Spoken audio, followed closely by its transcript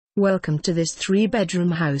Welcome to this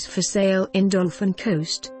 3-bedroom house for sale in Dolphin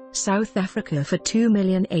Coast, South Africa for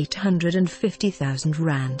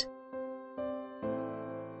R2,850,000.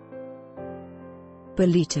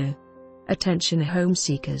 Ballito. Attention home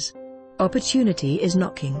seekers. Opportunity is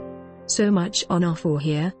knocking. So much on offer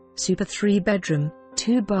here: super 3-bedroom,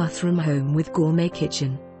 2-bathroom home with gourmet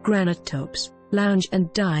kitchen, granite tops, lounge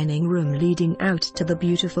and dining room leading out to the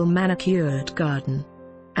beautiful manicured garden.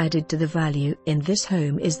 Added to the value in this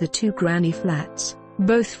home is the 2 granny flats,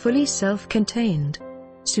 both fully self-contained.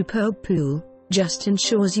 Superb pool, just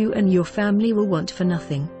ensures you and your family will want for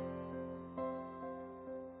nothing.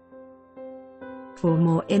 For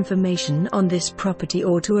more information on this property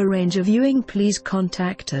or to arrange a viewing, please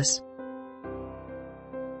contact us.